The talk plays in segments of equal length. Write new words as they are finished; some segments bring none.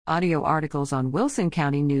Audio articles on Wilson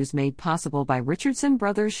County News made possible by Richardson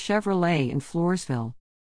Brothers Chevrolet in Floresville.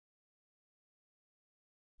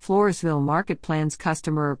 Floresville Market plans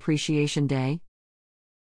Customer Appreciation Day.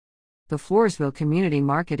 The Floresville Community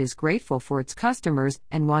Market is grateful for its customers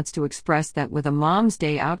and wants to express that with a Mom's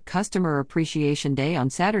Day Out Customer Appreciation Day on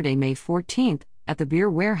Saturday, May 14th, at the Beer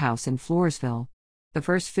Warehouse in Floresville. The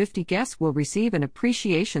first 50 guests will receive an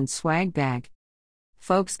appreciation swag bag.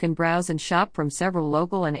 Folks can browse and shop from several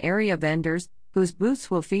local and area vendors, whose booths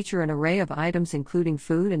will feature an array of items including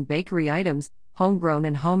food and bakery items, homegrown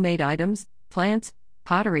and homemade items, plants,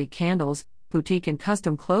 pottery, candles, boutique and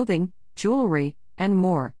custom clothing, jewelry, and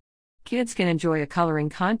more. Kids can enjoy a coloring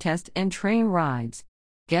contest and train rides.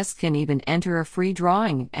 Guests can even enter a free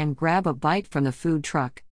drawing and grab a bite from the food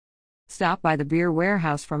truck. Stop by the Beer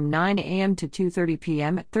Warehouse from 9 a.m. to 2:30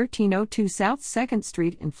 p.m. at 1302 South 2nd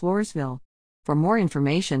Street in Floresville. For more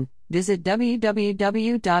information, visit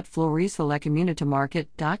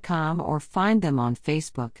www.floresvillecommunitymarket.com or find them on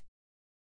Facebook.